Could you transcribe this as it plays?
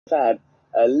had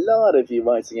a lot of you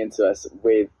writing into us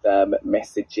with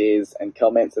messages and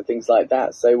comments and things like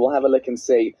that. So we'll have a look and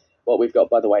see what we've got.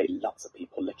 By the way, lots of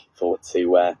people looking forward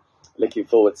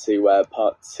to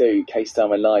part two,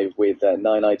 K-Star and Live with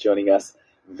Nine joining us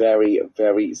very,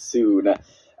 very soon.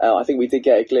 I think we did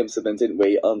get a glimpse of them, didn't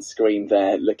we, on screen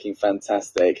there, looking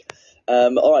fantastic.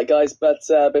 All right, guys, but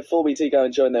before we do go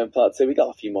and join them in part two, we've got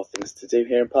a few more things to do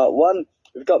here in part one.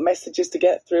 We've got messages to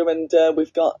get through, and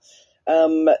we've got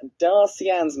Darcy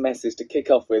Ann's message to kick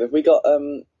off with. Have we got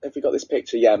this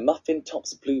picture? Yeah, muffin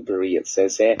tops blueberry, it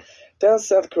says here. Does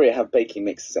South Korea have baking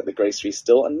mixes at the grocery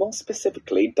store? And more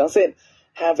specifically, does it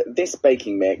have this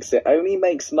baking mix? It only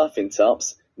makes muffin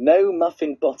tops, no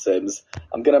muffin bottoms.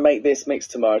 I'm going to make this mix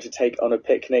tomorrow to take on a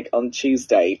picnic on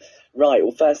Tuesday. Right,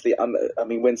 well, firstly,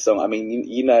 Winsong,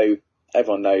 you know,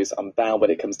 everyone knows I'm bad when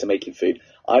it comes to making food.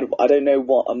 I don't know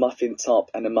what a muffin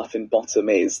top and a muffin bottom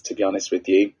is, to be honest with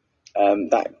you.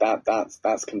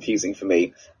 That's confusing for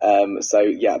me. So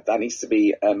yeah, that needs to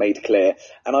be made clear.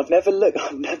 And I've never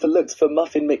looked for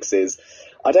muffin mixes.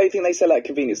 I don't think they sell at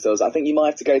convenience stores. I think you might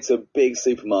have to go to a big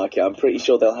supermarket. I'm pretty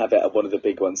sure they'll have it at one of the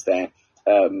big ones there,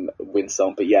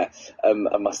 Winsong. But yeah, I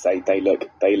must say they look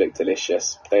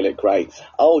delicious. They look great.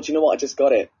 Oh, do you know what? I just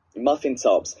got it. Muffin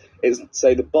tops.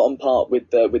 So the bottom part with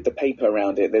the paper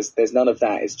around it. There's none of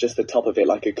that. It's just the top of it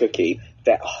like a cookie.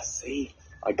 See,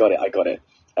 I got it.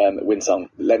 Winsong,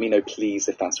 let me know please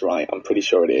if that's right. I'm pretty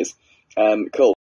sure it is. Cool.